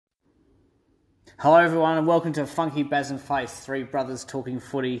Hello everyone and welcome to Funky Baz and Face, three brothers talking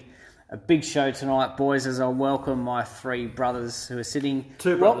footy. A big show tonight, boys, as I welcome my three brothers who are sitting...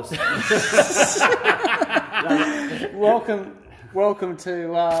 Two brothers. Welcome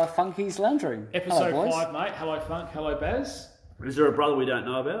to Funky's Lounge Room. Episode Hello, boys. 5, mate. Hello, Funk. Hello, Baz. Is there a brother we don't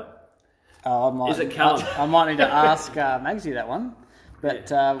know about? Is it Callum? I might need to ask Magsy that one.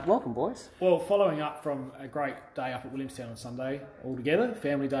 But welcome, boys. Well, following up from a great day up at Williamstown on Sunday, all together,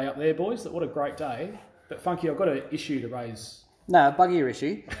 family day up there, boys. What a great day. But Funky, I've got an issue to raise. No, buggier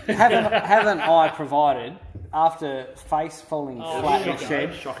issue. Haven't I provided, after face falling flat in the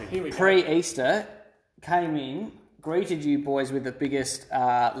shed, Shocking. pre-Easter, came in, greeted you boys with the biggest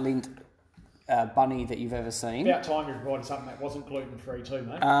lint bunny that you've ever seen. About time you provided something that wasn't gluten-free too,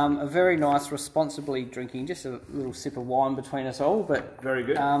 mate. A very nice, responsibly drinking, just a little sip of wine between us all, but Very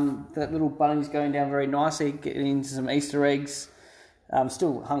good. that little bunny's going down very nicely, getting into some Easter eggs. I'm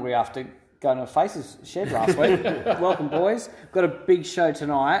still hungry after going to Face's shed last week. Welcome, boys. Got a big show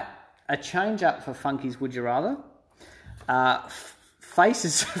tonight. A change up for Funky's Would You Rather.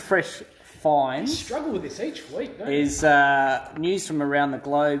 Face's fresh finds Struggle with this each week, don't you? is news from around the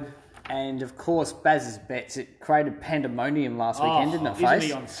globe. And of course, Baz's bets. It created pandemonium last weekend, didn't it, Isn't Face?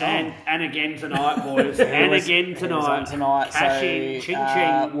 he on song? And again tonight, boys. and again It was tonight. on tonight. Cash so, in, ching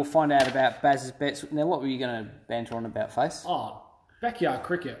ching. We'll find out about Baz's bets. Now, what were you going to banter on about, Face? Oh, backyard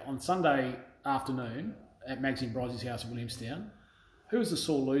cricket on Sunday afternoon at Magsy and Bryce's house in Williamstown. Who was the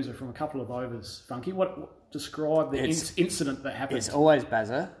sore loser from a couple of overs, Funky? What describe the incident that happened? It's always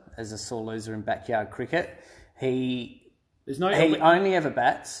Bazza as a sore loser in backyard cricket. He There's no only ever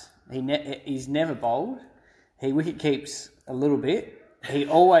bats. He's never bowled. He wicket keeps a little bit. He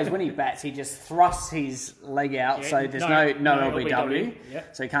always, when he bats, he just thrusts his leg out, so there's no LBW,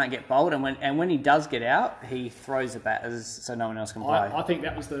 so he can't get bowled. And when he does get out, he throws the bat so no one else can play. I think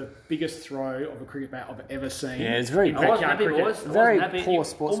that was the biggest throw of a cricket bat I've ever seen. Yeah, it's very in backyard cricket. Very poor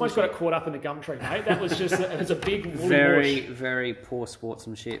Almost sportsmanship. got it caught up in the gum tree, mate. That was just it was a big woolly Very, wash. very poor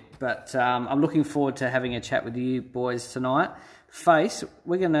sportsmanship. But I'm looking forward to having a chat with you boys tonight. Face,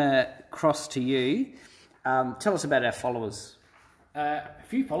 we're going to cross to you. Tell us about our followers. A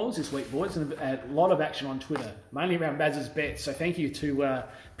few followers this week, boys, and a lot of action on Twitter, mainly around Baz's bets. So thank you to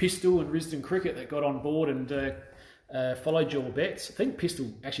Pistol and Risdon Cricket that got on board and followed your bets. I think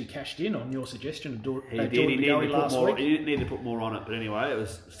Pistol actually cashed in on your suggestion of Jordan McGoey last week. He didn't need to put more on it, but anyway, it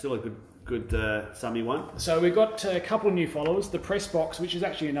was still a good summy one. So we've got a couple of new followers. The Press Box, which is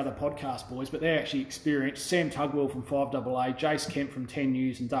actually another podcast, boys, but they're actually experienced. Sam Tugwell from 5AA, Jace Kemp from 10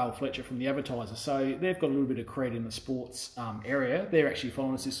 News, and Dale Fletcher from The Advertiser. So they've got a little bit of cred in the sports area. They're actually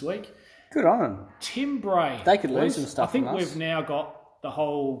following us this week. Good on them. Tim Bray. They could learn some stuff I think from us. we've now got the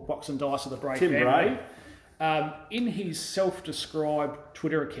whole box and dice of the Bray Tim family. In his self-described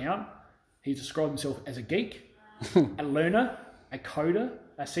Twitter account, he described himself as a geek, a learner, a coder,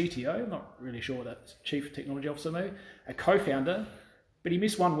 a CTO, not really sure what that's, Chief Technology Officer maybe, a co-founder, but he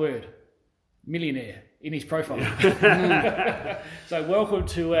missed one word, millionaire, in his profile. So welcome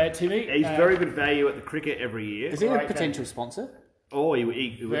to Timmy. He's very good value at the cricket every year. Is he a potential sponsor? Oh, he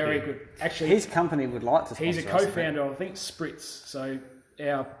would very be. good. Actually, His company would like to sponsor he's a us, co-founder of, I think, Spritz. So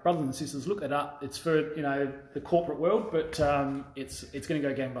our brothers and sisters, look that up. It's for the corporate world, but it's going to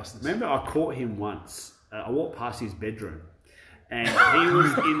go gangbusters. Remember, I caught him once. I walked past his bedroom. And he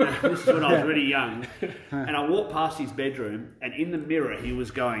was this is when I was really young, and I walked past his bedroom, and in the mirror he was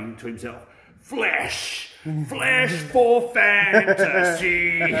going to himself, Flash for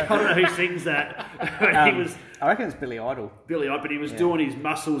fantasy. I don't know who sings that. He was I reckon it's Billy Idol. but he was doing his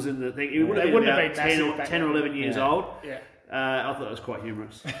muscles in the thing. He would have been about 10 or 11 years old. Yeah. I thought it was quite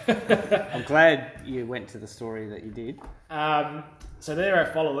humorous. I'm glad you went to the story that you did. So they're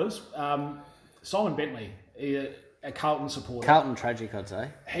our followers. Simon Bentley, a Carlton supporter. Carlton tragic, I'd say.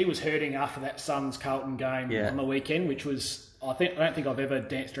 He was hurting after that Suns Carlton game on the weekend, which was I don't think I've ever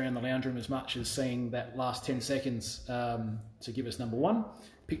danced around the lounge room as much as seeing that last 10 seconds to give us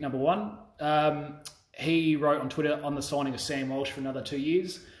pick number one. He wrote on Twitter on the signing of Sam Walsh for another 2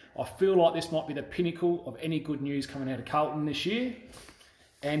 years. I feel like this might be the pinnacle of any good news coming out of Carlton this year.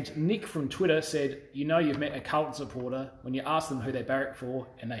 And Nick from Twitter said, you've met a Carlton supporter when you ask them who they barrack for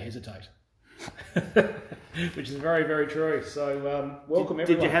and they hesitate. Which is very, very true. So welcome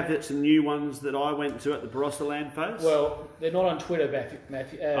everyone. Did you have some new ones that I went to at the Barossa Land Face? Well, they're not on Twitter,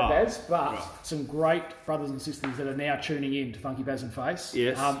 Baz, but some great brothers and sisters that are now tuning in to Funky Baz and Face.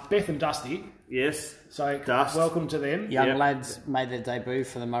 Yes. Beth and Dusty. Yes. So Dust. welcome to them. Young lads made their debut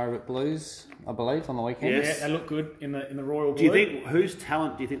for the Murrabit Blues, I believe, on the weekend. Yes. Yeah, they look good in the Royal Do you Blue. think whose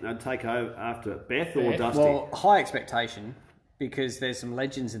talent do you think they'd take over after Beth or Dusty? Well, high expectation. because there's some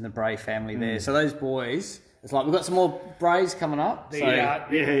legends in the Bray family there. So those boys, it's like we've got some more Brays coming up. That's right.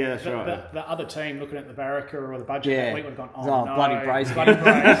 The other team looking at the Barraca or the budget that week would have gone, no, bloody Brays.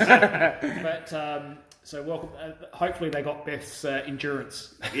 But so welcome. Hopefully they got Beth's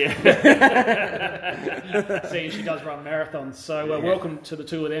endurance. Yeah. Seeing she does run marathons. So welcome to the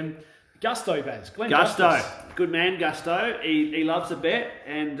two of them. Gusto, Baz. Glenn Gusto. Justice. Good man, Gusto. He loves a bet,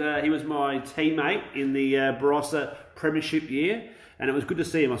 and he was my teammate in the Barossa Premiership year. And it was good to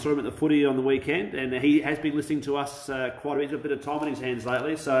see him. I saw him at the footy on the weekend, and he has been listening to us quite a bit. He's got a bit of time on his hands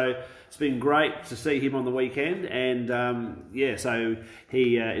lately, so it's been great to see him on the weekend. And so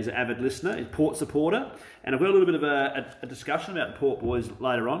he is an avid listener, a Port supporter. And I've got a little bit of a discussion about the Port boys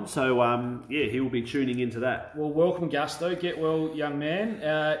later on, so he will be tuning into that. Well, welcome, Gusto. Get well, young man.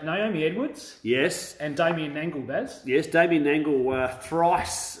 Naomi Edwards. Yes. And Damien Nangle, Baz. Yes, Damien Nangle,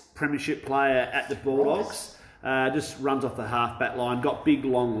 thrice Premiership player at the Bulldogs. Just runs off the half-back line, got big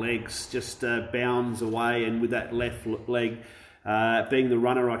long legs, just bounds away, and with that left leg, being the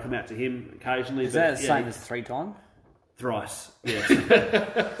runner, I come out to him occasionally. Is that the same as 3-time? Thrice, yes.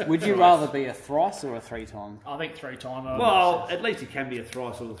 Would you rather be a thrice or a 3-time? I think 3-time. Well, at least he can be a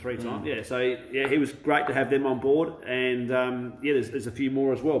thrice or a 3-time. Yeah, so he was great to have them on board, and there's a few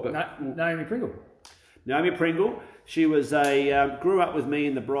more as well. But Naomi Pringle. Naomi Pringle, she was grew up with me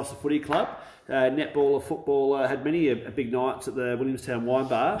in the Barossa Footy Club. Netballer, footballer, had many big nights at the Williamstown Wine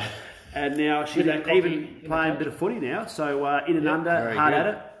Bar, and now she's even playing a bit of footy now. So in and under, hard at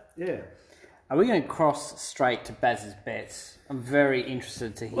it. Yeah. Are we going to cross straight to Baz's bets? I'm very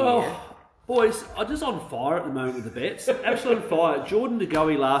interested to hear. Well, boys, I'm just on fire at the moment with the bets. Absolute fire. Jordan De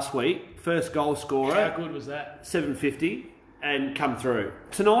Goey last week, first goal scorer. How good was that? $7.50 and come through.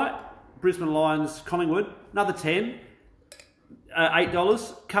 Tonight, Brisbane Lions, Collingwood, another 10.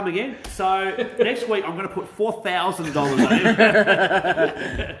 $8, come again. So next week I'm going to put $4,000 on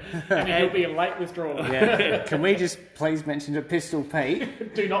him. And it'll be a late withdrawal. Yeah. Can we just please mention to Pistol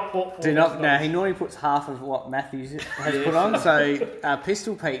Pete? Do not put $4,000. Do not. Now he normally puts half of what Matthews has put on. So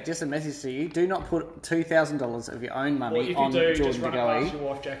Pistol Pete, just a message to you: do not put $2,000 of your own money on Jordan De Goey. Just run it past your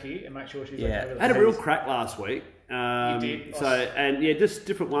wife Jackie and make sure she's okay with it. I had a real crack last week. You did. Just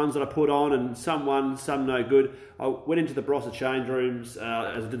different ones that I put on, and some won, some no good. I went into the Barossa change rooms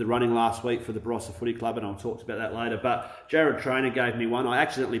as I did the running last week for the Barossa Footy Club, and I'll talk about that later. But Jared Trainer gave me one. I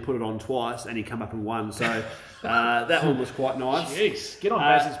accidentally put it on twice, and he come up and won. So that one was quite nice. Jeez, get on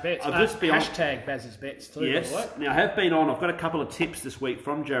Baz's bets. I've just been hashtag Baz's bets too. Yes. Now I have been on. I've got a couple of tips this week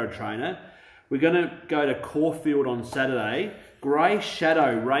from Jared Trainer. We're going to go to Caulfield on Saturday. Grey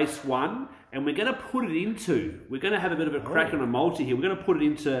Shadow Race 1. And we're going to put it into, we're going to have a bit of a crack on a multi here. We're going to put it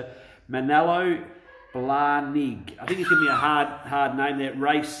into Manalo Blanig. I think it's going to be a hard name there.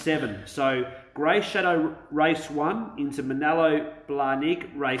 Race 7. So Grey Shadow Race 1 into Manalo Blanig,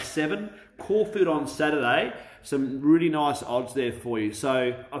 Race 7. Caulfield on Saturday. Some really nice odds there for you.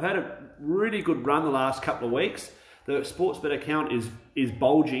 So I've had a really good run the last couple of weeks. The Sportsbet account is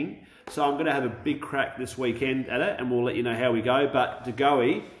bulging. So I'm going to have a big crack this weekend at it, and we'll let you know how we go. But De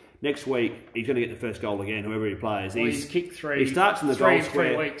Goey, next week, he's going to get the first goal again, whoever he plays. Well, he's kicked 3. He starts in the goal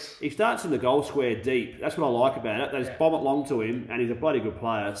square. 3 weeks. He starts in the goal square deep. That's what I like about it. They just bomb it long to him, and he's a bloody good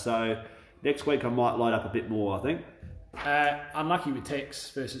player. So next week I might load up a bit more, I think. Unlucky with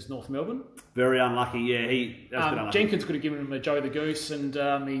Tex versus North Melbourne. Very unlucky, yeah. That's been unlucky. Jenkins could have given him a Joe the Goose, and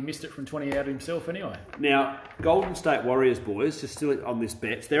he missed it from 20 out himself anyway. Now, Golden State Warriors boys, just still on this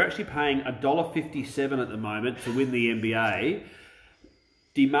bet, they're actually paying $1.57 at the moment to win the NBA.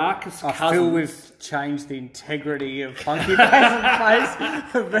 DeMarcus Cousins. I feel we've changed the integrity of Funky Baz's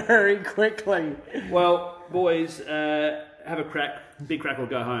place very quickly. Well, boys, have a crack. Big crack will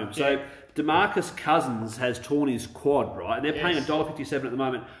go home. So DeMarcus Cousins has torn his quad, right? And they're paying $1.57 at the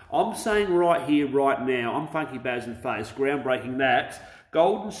moment. I'm saying right here, right now, I'm Funky Baz and Face, groundbreaking that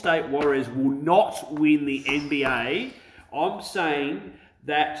Golden State Warriors will not win the NBA. I'm saying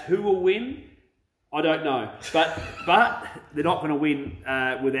that who will win? I don't know. But they're not going to win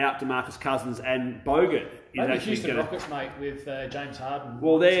without DeMarcus Cousins, and Bogut. Maybe Houston Rockets, mate, with James Harden.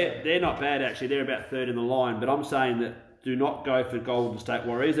 Well, they're not bad, actually. They're about third in the line. But I'm saying that do not go for Golden State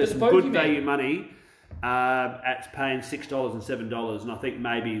Warriors. There's some good value money at paying $6 and $7. And I think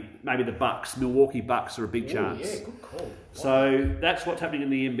maybe the Bucks, Milwaukee Bucks, are a big chance. Yeah, good call. Wow. So that's what's happening in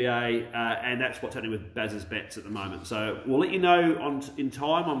the NBA, and that's what's happening with Baz's bets at the moment. So we'll let you know in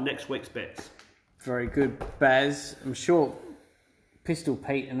time on next week's bets. Very good, Baz. I'm sure Pistol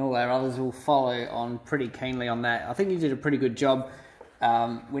Pete and all our others will follow on pretty keenly on that. I think you did a pretty good job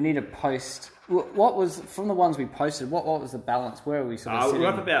We need to post. What was from the ones we posted? What was the balance? Where are we sort of sitting? We're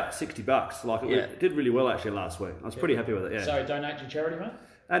up about $60. Like it did really well actually last week. I was pretty happy with it. Yeah. So donate to charity, mate.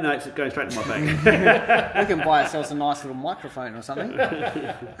 No, it's going straight to my bank. We can buy ourselves a nice little microphone or something.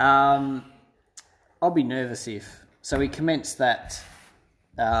 I'll be nervous if. So we commenced that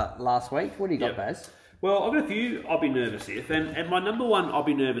last week. What do you got, Baz? Well, I've got a few I'll be nervous if. And my number one I'll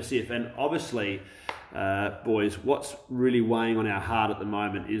be nervous if. And obviously, boys, what's really weighing on our heart at the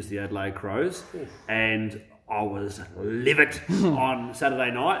moment is the Adelaide Crows. And I was livid on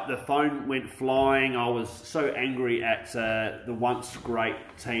Saturday night. The phone went flying. I was so angry at the once great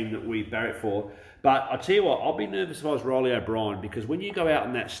team that we barracked for. But I tell you what, I'll be nervous if I was Riley O'Brien, because when you go out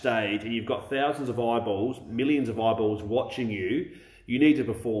on that stage and you've got thousands of eyeballs, millions of eyeballs watching you, you need to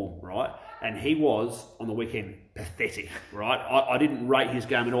perform, right? And he was, on the weekend, pathetic, right? I didn't rate his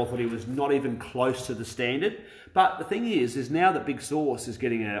game at all. I thought he was not even close to the standard. But the thing is now that Big Sauce is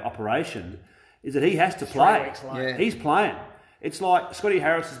getting an operation, is that he has to play. He's playing. It's like Scotty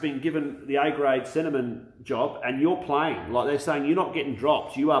Harris has been given the A-grade centreman job and you're playing. Like they're saying, you're not getting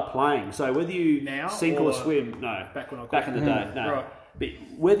dropped, you are playing. So whether you sink or swim, no. Back in the day, no. Right. But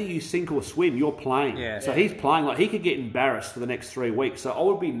whether you sink or swim, you're playing. Yeah. So he's playing. Like he could get embarrassed for the next 3 weeks. So I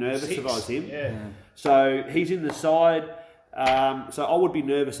would be nervous if I was him. Yeah. So he's in the side. So I would be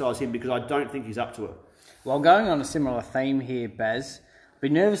nervous if I was him because I don't think he's up to it. Well, going on a similar theme here, Baz, I'd be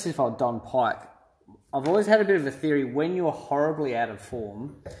nervous if I was Don Pike. I've always had a bit of a theory, when you're horribly out of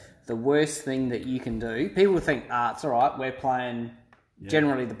form, the worst thing that you can do, people think, it's all right, we're playing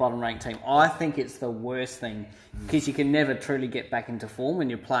generally the bottom ranked team. I think it's the worst thing because you can never truly get back into form when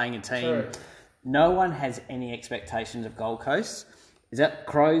you're playing a team. True. No one has any expectations of Gold Coast. Is that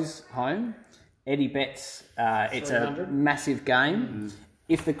Crows home? Eddie Betts, it's a massive game. Mm-hmm.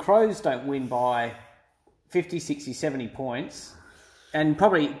 If the Crows don't win by 50, 60, 70 points... And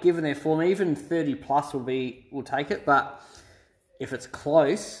probably, given their form, even 30 plus will take it. But if it's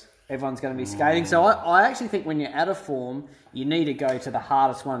close, everyone's going to be skating. So I actually think when you're out of form, you need to go to the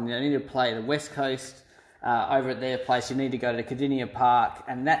hardest one. You need to play the West Coast over at their place. You need to go to Cardinia Park,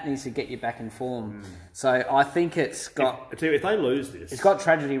 and that needs to get you back in form. So I think it's got... If they lose this... It's got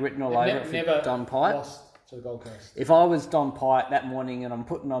tragedy written all over it for Don Pike. Lost to the Gold Coast. If I was Don Pike that morning and I'm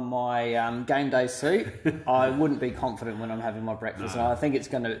putting on my game day suit, I wouldn't be confident when I'm having my breakfast. No. And I think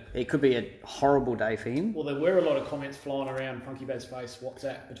it could be a horrible day for him. Well, there were a lot of comments flying around Funky Bad's face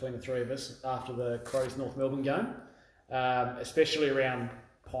WhatsApp between the three of us after the Crows North Melbourne game, especially around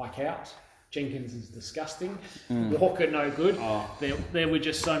Pike out. Jenkins is disgusting. Walker no good. There were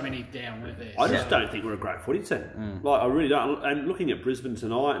just so many down with there. I just don't think we're a great footy team. Like I really don't. And looking at Brisbane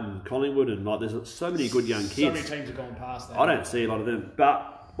tonight and Collingwood and like there's so many good young kids. So many teams have gone past that. I don't see a lot of them.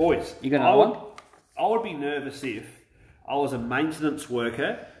 But boys, I would be nervous if I was a maintenance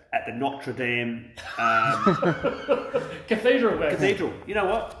worker at the Notre Dame Cathedral. You know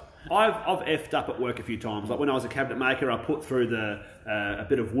what? I've effed up at work a few times. Like when I was a cabinet maker, I put through a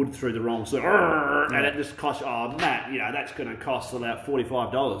bit of wood through the wrong sort, and it just cost. Oh, Matt, that's going to cost about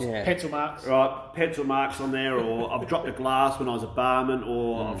 $45. Yeah. Pencil marks, right? Pencil marks on there, or I've dropped a glass when I was a barman,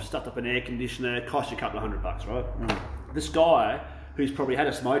 or I've stuffed up an air conditioner. It cost you a couple of $100, right? This guy who's probably had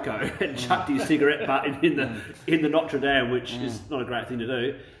a smoko and chucked his cigarette butt in the Notre Dame, which is not a great thing to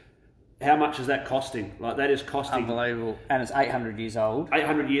do. How much is that costing? Like that is costing unbelievable, and it's 800 years old.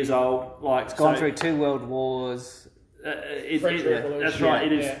 800 years old. Like it's gone through 2 world wars. That's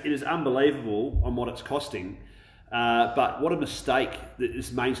right. It is unbelievable on what it's costing. But what a mistake that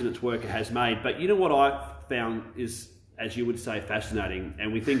this maintenance worker has made. But you know what I found is, as you would say, fascinating.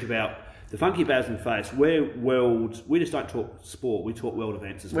 And we think about the Funky Baz and Face. We just don't talk sport. We talk world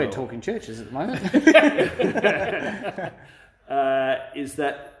events as well. We're talking churches at the moment. Is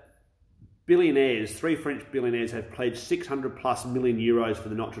that billionaires, 3 French billionaires have pledged 600 plus million euros for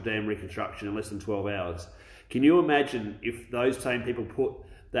the Notre Dame reconstruction in less than 12 hours. Can you imagine if those same people put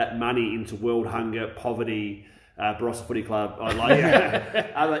that money into world hunger, poverty, Barossa Footy Club,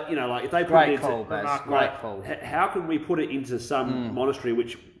 if they put it into... How can we put it into some monastery,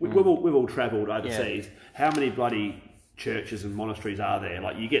 which we've all travelled overseas? Yeah. How many bloody churches and monasteries are there?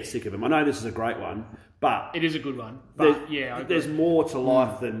 Like, you get sick of them. I know this is a great one, but... It is a good one. But, there's more to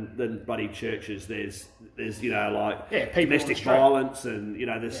life than bloody churches. There's domestic violence and,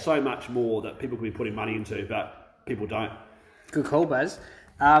 there's so much more that people can be putting money into, but people don't. Good call, Baz.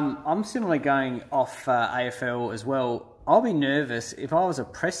 I'm similarly going off AFL as well. I'll be nervous if I was a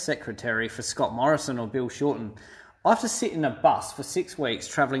press secretary for Scott Morrison or Bill Shorten. I have to sit in a bus for 6 weeks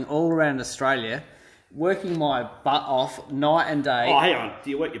travelling all around Australia working my butt off night and day. Oh, hang on. Do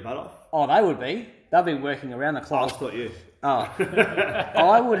you work your butt off? Oh, they would be. They'll be working around the clock. I just thought you. Oh.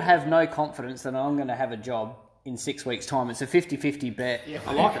 I would have no confidence that I'm going to have a job in 6 weeks' time. It's a 50-50 bet. Yeah,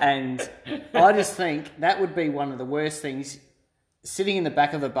 I like it. And I just think that would be one of the worst things, sitting in the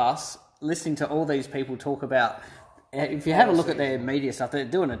back of the bus, listening to all these people talk about... If you have a look at their media stuff, they're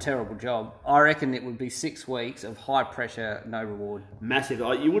doing a terrible job. I reckon it would be 6 weeks of high pressure, no reward. Massive.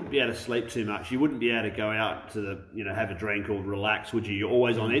 You wouldn't be able to sleep too much. You wouldn't be able to go out to have a drink or relax, would you? You're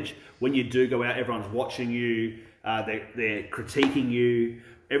always on edge. When you do go out, everyone's watching you. They're critiquing you.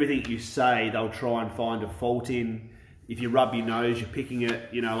 Everything you say, they'll try and find a fault in. If you rub your nose, you're picking it.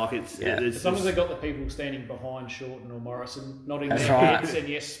 As long as they've got the people standing behind Shorten or Morrison, nodding their heads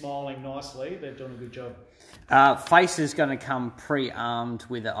and smiling nicely, they're doing a good job. Face is going to come pre-armed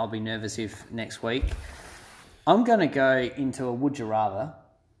with it. I'll be nervous if next week. I'm going to go into a would you rather.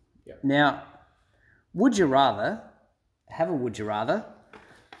 Yep. Now, would you rather have a would you rather,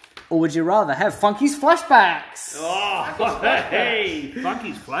 or would you rather have Funky's flashbacks? Oh, hey,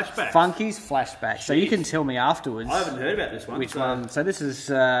 Funky's flashbacks. Funky's flashbacks. Jeez. So you can tell me afterwards. I haven't heard about this one. Which one? So this is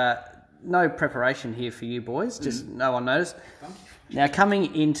no preparation here for you boys. Just no one noticed. Now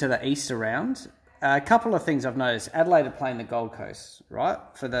coming into the Easter round. A couple of things I've noticed. Adelaide are playing the Gold Coast, right?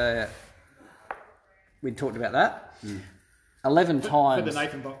 We talked about that. 11 times. For the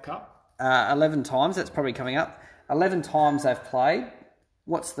Nathan Bock Cup. 11 times, that's probably coming up. 11 times they've played.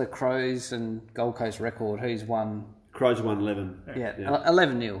 What's the Crows and Gold Coast record? Who's won? Crows won 11. Yeah.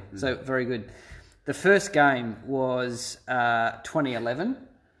 11-0. So very good. The first game was 2011.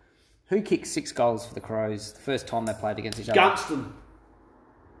 Who kicked 6 goals for the Crows the first time they played against each other? Gunston.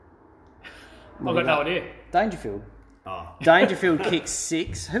 I've got no idea. Dangerfield. Oh. Dangerfield kicked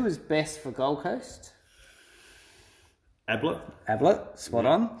 6. Who was best for Gold Coast? Ablett, spot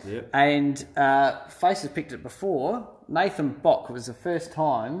on. Yep. And Face has picked it before. Nathan Bock was the first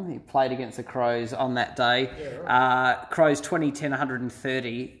time he played against the Crows on that day. Yeah, right. Crows 2010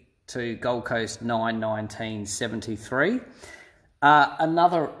 130 to Gold Coast 9-19 73.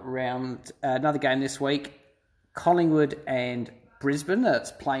 Another game this week. Collingwood and Brisbane,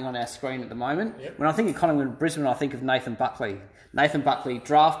 that's playing on our screen at the moment. Yep. When I think of Collingwood and Brisbane, I think of Nathan Buckley. Nathan Buckley,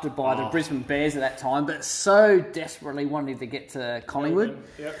 drafted by the Brisbane Bears at that time, but so desperately wanted to get to Collingwood.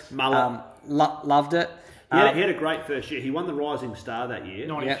 Yep. Loved it. He had a great first year. He won the Rising Star that year.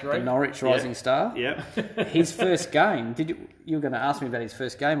 93. The Norwich Rising Star. Yep. His first game, you were going to ask me about his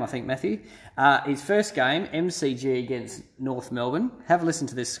first game, I think, Matthew. His first game, MCG against North Melbourne. Have a listen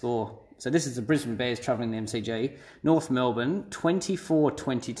to this score. So this is the Brisbane Bears travelling the MCG. North Melbourne,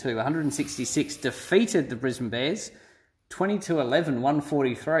 24-22, 166, defeated the Brisbane Bears, 22-11,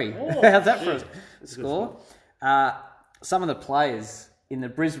 143. How's that for a score? Some of the players in the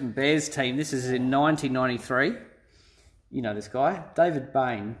Brisbane Bears team, this is in 1993. You know this guy, David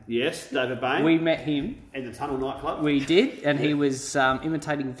Bain. Yes, David Bain. We met him. In the Tunnel nightclub. We did, and he was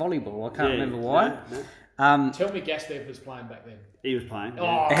imitating volleyball. I can't remember why. No. Tell me Gastev was playing back then. He was playing.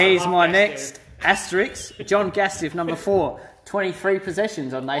 Here's my next asterisk. John Gastev, number 4. 23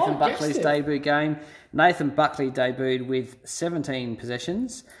 possessions on Nathan Buckley's debut game. Nathan Buckley debuted with 17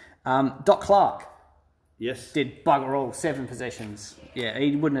 possessions. Doc Clark. Yes. Did bugger all, 7 possessions. Yeah,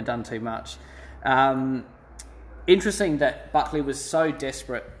 he wouldn't have done too much. Interesting that Buckley was so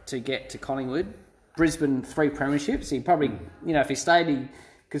desperate to get to Collingwood. Brisbane 3 premierships. He probably, if he stayed...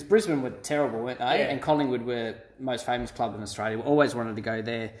 Because Brisbane were terrible, weren't they? Yeah. And Collingwood were the most famous club in Australia. We always wanted to go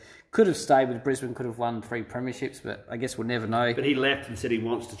there. Could have stayed with Brisbane, could have won 3 premierships, but I guess we'll never know. But he left and said he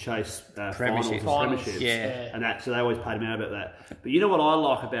wants to chase premierships. Yeah. And so they always paid him out about that. But you know what I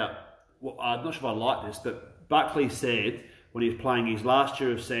like about... Well, I'm not sure if I like this, but Buckley said when he was playing his last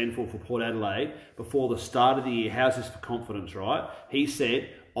year of SANFL for Port Adelaide, before the start of the year, how's this for confidence, right? He said,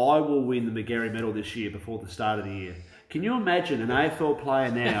 I will win the McGarry medal this year before the start of the year. Can you imagine an AFL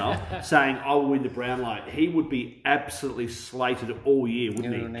player now saying, I will win the Brownlow? He would be absolutely slated all year,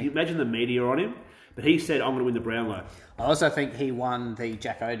 wouldn't he? Can you imagine the media on him? But he said, I'm going to win the Brownlow. I also think he won the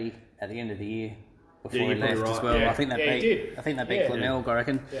Jack Odie at the end of the year before he left as well. Yeah. I think they beat Glenelg, I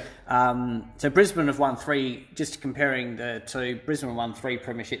reckon. Yeah. So Brisbane have won 3, just comparing the two, Brisbane won 3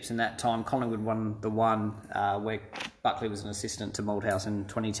 premierships in that time. Collingwood won the 1 where Buckley was an assistant to Malthouse in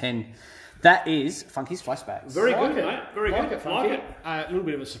 2010. That is Funky's flashbacks. Very good, mate. Very good. Like it. A little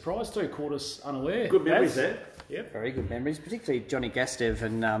bit of a surprise too. Caught us unaware. Good memories there. Yep. Very good memories, particularly Johnny Gastev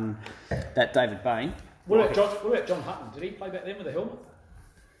and that David Bain. What about John Hutton? Did he play back then with a helmet?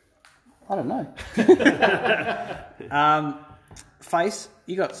 I don't know. Face,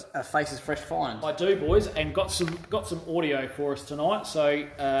 you got a Face's Fresh Find. I do, boys, and got some audio for us tonight. So,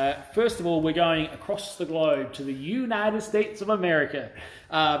 first of all, we're going across the globe to the United States of America,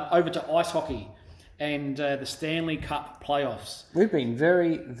 over to ice hockey and the Stanley Cup playoffs. We've been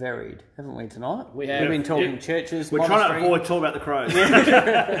very varied, haven't we, tonight? We have. We've been talking churches, We're trying to avoid talking about the Crows.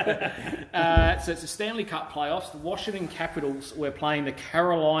 So it's the Stanley Cup playoffs. The Washington Capitals were playing the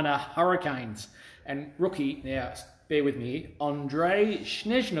Carolina Hurricanes. And rookie, now bear with me, Andrei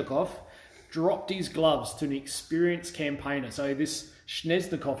Snezhnikov dropped his gloves to an experienced campaigner. So this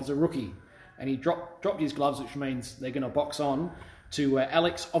Snezhnikov is a rookie. And he dropped his gloves, which means they're going to box on, to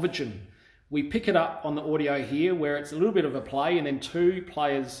Alex Ovechkin. We pick it up on the audio here where it's a little bit of a play and then two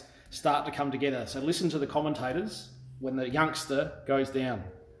players start to come together. So listen to the commentators when the youngster goes down.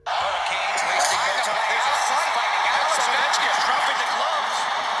 Hurricanes wasting no time. There's a slide by Alex Ovechkin dropping the gloves.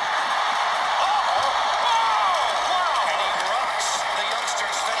 And he rocks the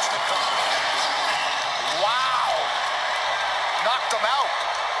youngster Svechnikov. Wow. Knocked him out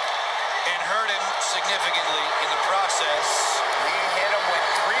and hurt him significantly in the process. He hit him with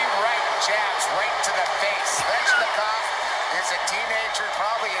 3 right jabs right to the face. Svechnikov is a teenager,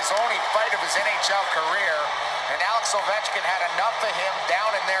 probably his only fight of his NHL career. And Alex Ovechkin had enough of him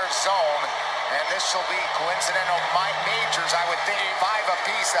down in their zone. And this shall be coincidental majors, I would think, 5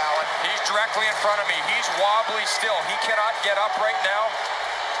 apiece, Alan. He's directly in front of me. He's wobbly still. He cannot get up right now.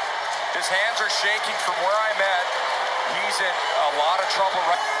 His hands are shaking from where I'm at. He's in a lot of trouble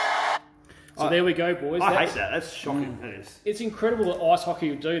right now. So there we go, boys. I hate that. That's shocking. That is. It's incredible that ice hockey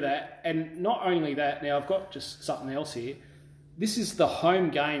would do that. And not only that, now I've got just something else here. This is the home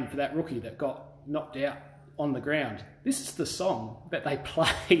game for that rookie that got knocked out on the ground. This is the song that they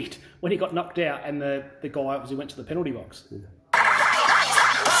played when he got knocked out and the guy obviously went to the penalty box.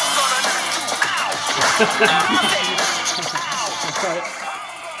 So,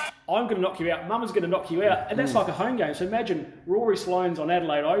 I'm going to knock you out, Mama's going to knock you out, and that's like a home game. So imagine Rory Sloane's on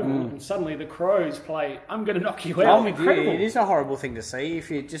Adelaide Oval and suddenly the Crows play, I'm going to knock you out. I'm with you. It is a horrible thing to see. If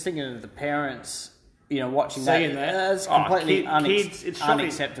you're just thinking of the parents, watching Seeing that, it's completely it's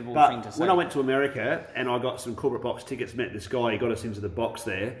unacceptable but thing to see. When I went to America and I got some corporate box tickets, met this guy, he got us into the box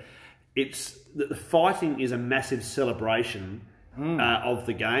there. It's the fighting is a massive celebration of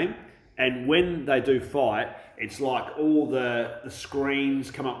the game, and when they do fight, it's like all the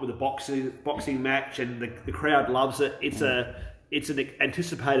screens come up with a boxing match, and the crowd loves it. It's an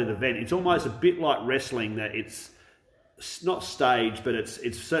anticipated event. It's almost a bit like wrestling, that it's not staged, but it's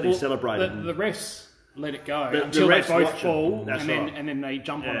certainly celebrated. The refs let it go until they both fall, and then they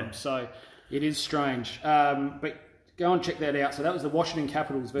jump on them. So it is strange. But go and check that out. So that was the Washington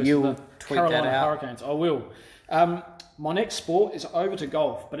Capitals versus the Carolina Hurricanes. I will. My next sport is over to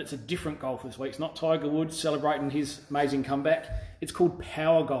golf, but it's a different golf this week. It's not Tiger Woods celebrating his amazing comeback. It's called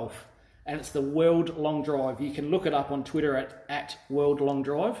Power Golf, and it's the World Long Drive. You can look it up on Twitter at World Long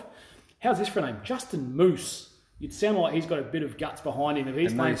Drive. How's this for a name? Justin Moose. You'd sound like he's got a bit of guts behind him if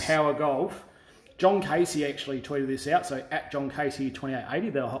he's playing Power Golf. John Casey actually tweeted this out, so at John Casey 2880,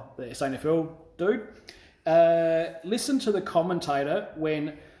 the SNFL dude. Listen to the commentator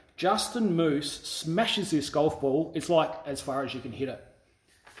when Justin Moose smashes this golf ball. It's like as far as you can hit it.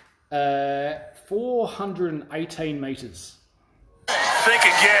 418 metres. Think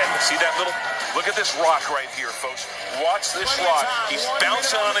again. See that little... Look at this rock right here, folks. Watch this rock. He's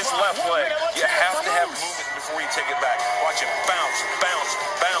bouncing on his left leg. You have to have movement before you take it back. Watch him bounce, bounce,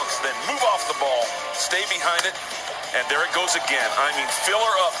 bounce, then move off the ball. Stay behind it. And there it goes again. I mean, fill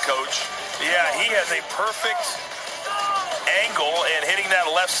her up, coach. Yeah, he has a perfect angle and hitting that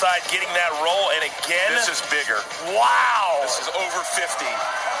left side, getting that roll, and again... This is bigger. Wow! This is over 50.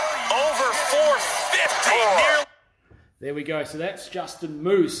 Over 450! There we go. So that's Justin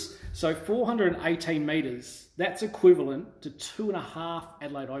Moose. So 418 metres, that's equivalent to 2.5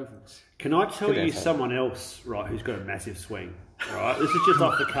 Adelaide Ovals. Can I tell you someone else, right, who's got a massive swing, right? This is just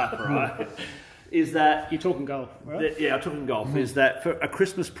off the cuff, right? Is that... You're talking golf, right? I'm talking golf. Is that for a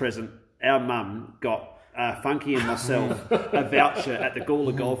Christmas present, our mum got Funky and myself a voucher at the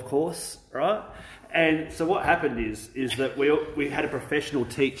Gawler Golf Course, right? And so what happened is that we had a professional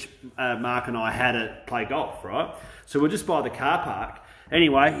teach Mark and I how to play golf, right? So we're just by the car park.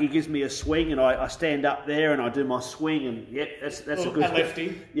 Anyway, he gives me a swing, and I stand up there and I do my swing, and that's a good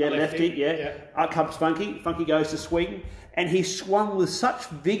lefty. Yeah, lefty. Yeah. Up comes Funky. Funky goes to swing, and he swung with such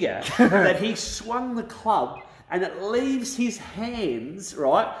vigour that he swung the club, and it leaves his hands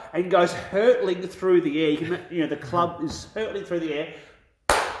right and goes hurtling through the air. The club is hurtling through the air.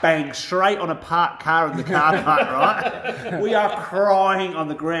 bang straight on a parked car in the car park, right? We are crying on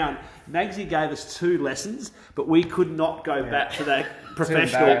the ground. Magsy gave us 2 lessons, but we could not go back to that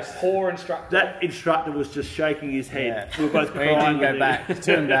professional. Poor instructor. That instructor was just shaking his head. Yeah. We were both We crying. didn't go back.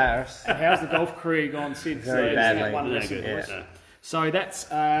 Too embarrassed. And how's the golf career gone since? Very badly. One Yeah, lesson, good. boys. Yeah. So that's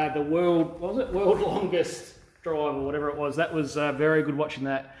the world longest drive or whatever it was. That was very good watching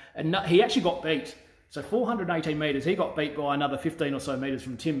that. And he actually got beat. So 418 metres, he got beat by another 15 or so metres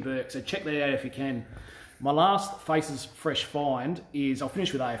from Tim Burke. So check that out if you can. My last Faces Fresh find is, I'll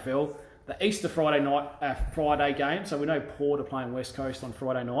finish with AFL, the Easter Friday game. So we know Port are playing West Coast on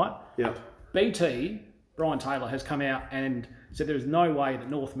Friday night. Yep. BT, Brian Taylor, has come out and said there is no way that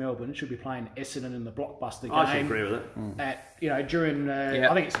North Melbourne should be playing Essendon in the blockbuster game. I should agree with it. During,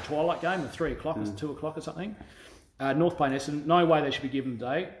 I think it's a twilight game, at 3 o'clock, it's 2 o'clock or something. North playing Essendon, no way they should be given the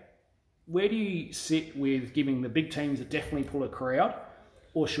day. Where do you sit with giving the big teams that definitely pull a crowd,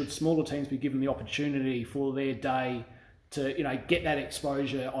 or should smaller teams be given the opportunity for their day to, get that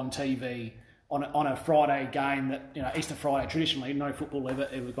exposure on TV on a Friday game that, Easter Friday, traditionally, no football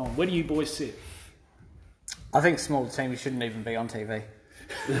ever gone. Where do you boys sit? I think smaller teams shouldn't even be on TV.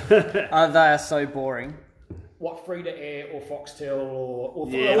 They are so boring. What, free to air or Foxtel or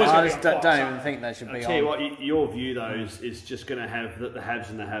I just don't even think they should be on. I'll tell you what, your view though is just going to have the haves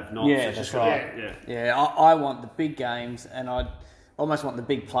and the have-nots. Yeah, It's that's just right. Yeah. I want the big games, and I almost want the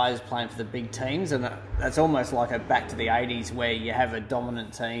big players playing for the big teams, and that's almost like a back to the 80s where you have a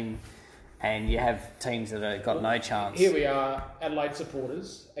dominant team and you have teams that have got no chance. Here we are, Adelaide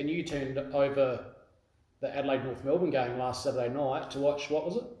supporters, and you turned over the Adelaide North Melbourne game last Saturday night to watch, what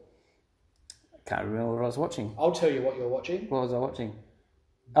was it? Can't remember what I was watching. I'll tell you what you're watching. What was I watching?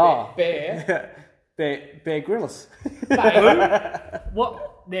 Bear Grylls.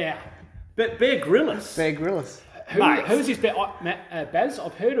 What now? Bear Grylls. Bear Grylls. Who's this Bear? Baz,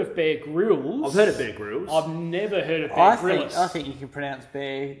 I've heard of Bear Grylls. I've heard of Bear Grylls. I've never heard of Bear Grylls. I think you can pronounce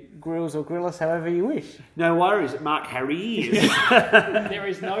Bear Grylls or Grylls however you wish. No worries, Mark Harry is. There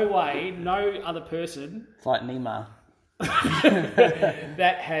is no way, no other person It's like Neymar.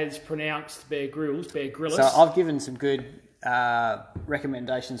 that has pronounced Bear Grylls. So I've given some good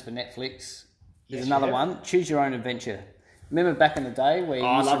recommendations for Netflix. There's another one. Choose Your Own Adventure. Remember back in the day where you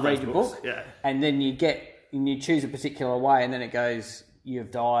used to read the book, and then you choose a particular way, and then it goes, "You've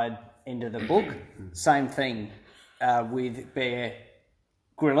died." End of the book. Same thing with Bear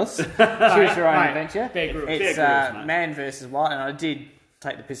Grylls. Choose Your Own Adventure. Bear Grylls. It's Bear Grylls, man versus wild, and I did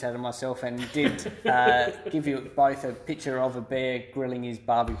take the piss out of myself and did give you both a picture of a bear grilling his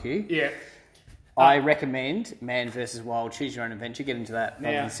barbecue. Yeah. I recommend Man vs. Wild, Choose Your Own Adventure. Get into that,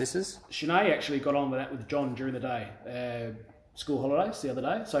 brothers and sisters. Sinead actually got on with that with John during the day. School holidays the other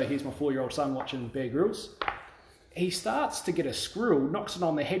day. So here's my 4-year-old son watching Bear Grylls. He starts to get a squirrel, knocks it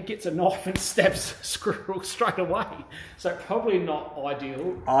on the head, gets a knife and stabs the squirrel straight away. So probably not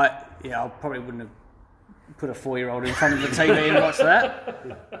ideal. I probably wouldn't have put a 4-year-old in front of the TV and watch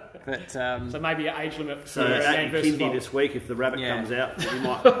that. But so maybe an age limit. So at versus Kindy Wild. this week, if the rabbit comes out, you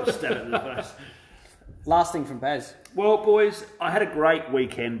might stab it in the face. Last thing from Baz. Well, boys, I had a great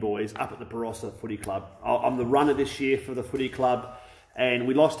weekend, boys, up at the Barossa Footy Club. I'm the runner this year for the footy club, and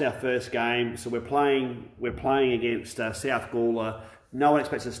we lost our first game, so we're playing against South Gawler. No one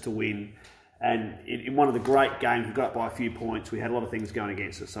expects us to win, and in one of the great games, we got up by a few points. We had a lot of things going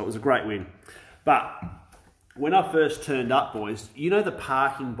against us, so it was a great win. But when I first turned up, boys, you know the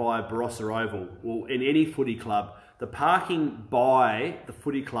parking by Barossa Oval? Well, in any footy club, the parking by the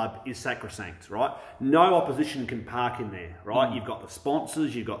footy club is sacrosanct, right? No opposition can park in there, right? You've got the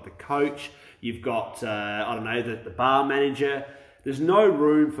sponsors, you've got the coach, you've got, the bar manager. There's no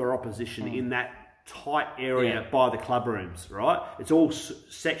room for opposition in that tight area by the club rooms, right? It's all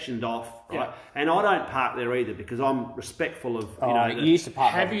sectioned off, right? Yeah. And I don't park there either because I'm respectful of, you used to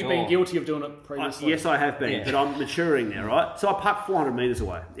park. Have you been guilty of doing it previously? Yes, I have been, but I'm maturing there, right? So I park 400 metres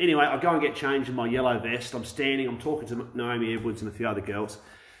away. Anyway, I go and get changed in my yellow vest. I'm standing, I'm talking to Naomi Edwards and a few other girls.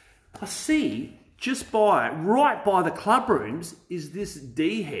 I see just right by the club rooms is this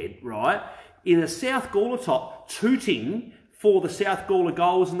D-head, right, in a South Gawler top tooting for the South Gawler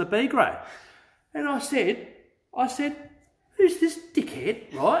goals in the B grade. And I said, who's this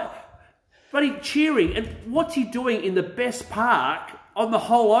dickhead, right? But he cheering, and what's he doing in the best park on the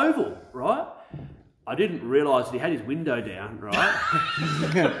whole oval, right? I didn't realise that he had his window down, right?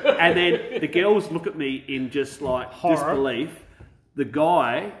 And then the girls look at me in just like disbelief. The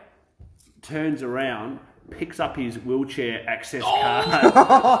guy turns around, picks up his wheelchair access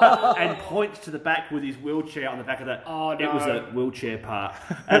card and points to the back with his wheelchair on the back of that. Oh, no. It was a wheelchair part.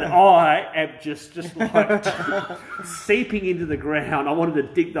 And I am just like seeping into the ground. I wanted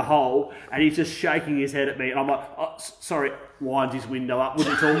to dig the hole, and he's just shaking his head at me. And I'm like, oh, sorry, winds his window up. Would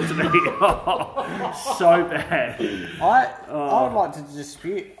he talk to me? So bad. I would like to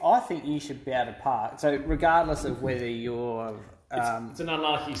dispute. I think you should be able to park. So regardless of whether you're... It's an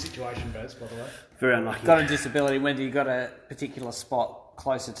unlucky situation, Baz, by the way. Very unlucky. Got a disability, whether you've got a particular spot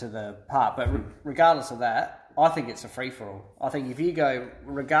closer to the park. But regardless of that, I think it's a free-for-all. I think if you go,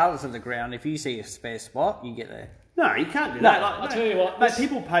 regardless of the ground, if you see a spare spot, you get there. No, you can't do that. I'll tell you what. Mate,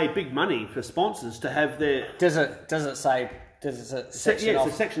 people pay big money for sponsors to have their... Does it say... Does it section off?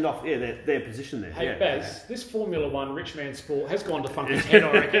 It's sectioned off, their position there. Hey, Baz, this Formula One rich man sport has gone to Funky's head,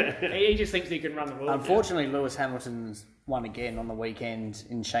 I reckon. He just thinks he can run the world. Unfortunately, Lewis Hamilton's won again on the weekend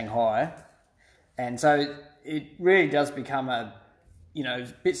in Shanghai. And so it really does become a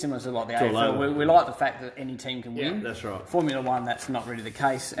bit similar to like the AFL. We like the fact that any team can win. That's right. Formula One, that's not really the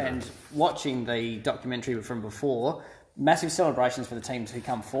case. No. And watching the documentary from before, massive celebrations for the teams who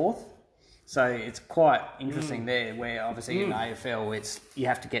come fourth. So it's quite interesting there, where obviously in AFL, you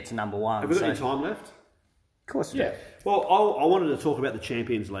have to get to number one. Have we got any time left? Of course, yeah. Well, I wanted to talk about the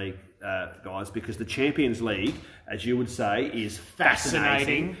Champions League, guys, because the Champions League, as you would say, is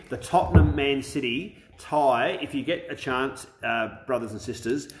fascinating. The Tottenham Man City tie, if you get a chance, brothers and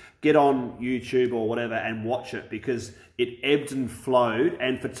sisters, get on YouTube or whatever and watch it, because it ebbed and flowed.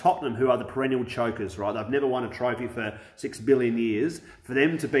 And for Tottenham, who are the perennial chokers, right? They've never won a trophy for 6 billion years. For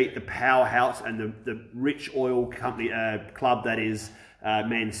them to beat the powerhouse and the rich oil company club that is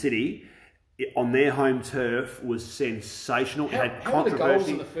Man City on their home turf was sensational. It had how were the goals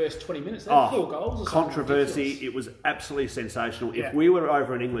controversy in the first 20 minutes? They had 4 goals or controversy. Something it was absolutely sensational. Yeah. If we were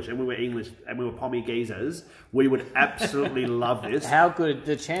over in English and we were Pommy geezers, we would absolutely love this. How good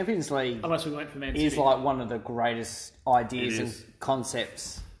the Champions League unless we went for Man City. Is like one of the greatest ideas and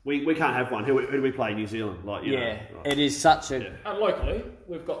concepts. We can't have one. Who do we play? New Zealand? It is such a... And locally,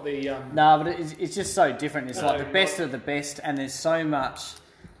 we've got the... No, but it's just so different. It's like the best of the best, and there's so much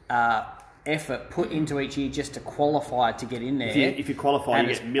effort put into each year just to qualify to get in there. If you qualify, you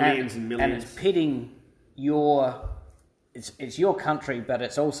get millions and millions. And it's pitting your... It's your country, but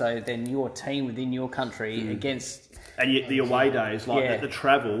it's also then your team within your country against... And yet the away days, like the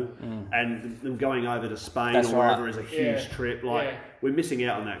travel and them going over to Spain or wherever is a huge trip. We're missing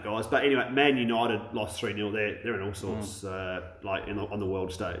out on that, guys. But anyway, Man United lost 3-0. They're in all sorts, on the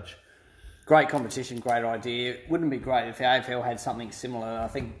world stage. Great competition, great idea. Wouldn't it be great if the AFL had something similar? I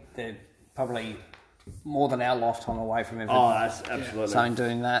think they're probably more than our lifetime away from everything. Oh, that's absolutely. Something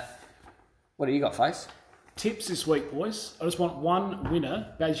doing that. What do you got, Face? Tips this week, boys. I just want one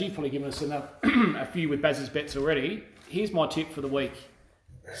winner. Baz, you've probably given us enough, a few with Baz's bets already. Here's my tip for the week.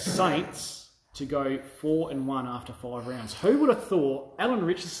 Saints to go 4-1 after 5 rounds. Who would have thought Alan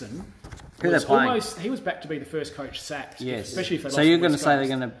Richardson he was back to be the first coach sacked. Yes. Especially if they so lost you're going to say they're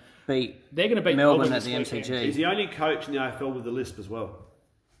going to beat Melbourne at the MCG. He's the only coach in the AFL with the lisp as well.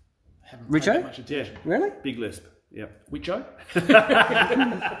 Richo? Yeah. Really? Big lisp. Yep. Richo?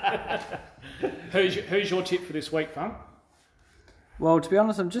 Who's your tip for this week, Funk? Well, to be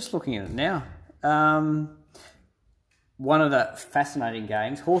honest, I'm just looking at it now. One of the fascinating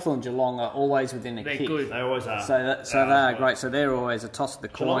games, Hawthorn and Geelong are always within a kick. They're good. They always are. So they are great. So they're always a toss of the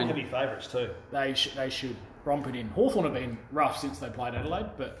Geelong coin. can be favourites too. They should romp it in. Hawthorn have been rough since they played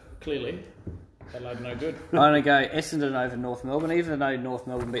Adelaide, but clearly Adelaide no good. I'm going to go Essendon over North Melbourne. Even though North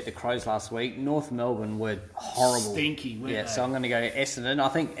Melbourne beat the Crows last week, North Melbourne were horrible. Stinky, weren't they? So I'm going to go Essendon. I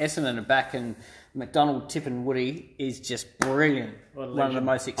think Essendon are back, and McDonald, Tippin Woody is just brilliant. One of the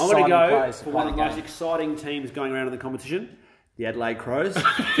most exciting I'm going to go players for one of the most exciting teams going around in the competition. The Adelaide Crows.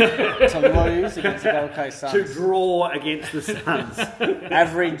 To lose against the Gold Coast Suns. To draw against the Suns.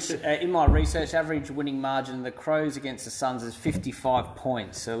 Average, in my research, average winning margin of the Crows against the Suns is 55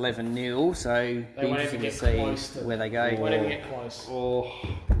 points, 11-0. So be interesting to see where they go. They won't even get close. We'll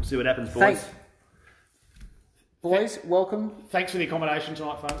see what happens, boys. Boys, welcome. Thanks for the accommodation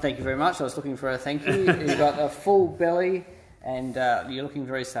tonight, Fun. Thank you very much. I was looking for a thank you. You've got a full belly and you're looking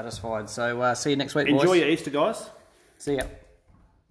very satisfied. So see you next week, boys. Enjoy your Easter, guys. See ya.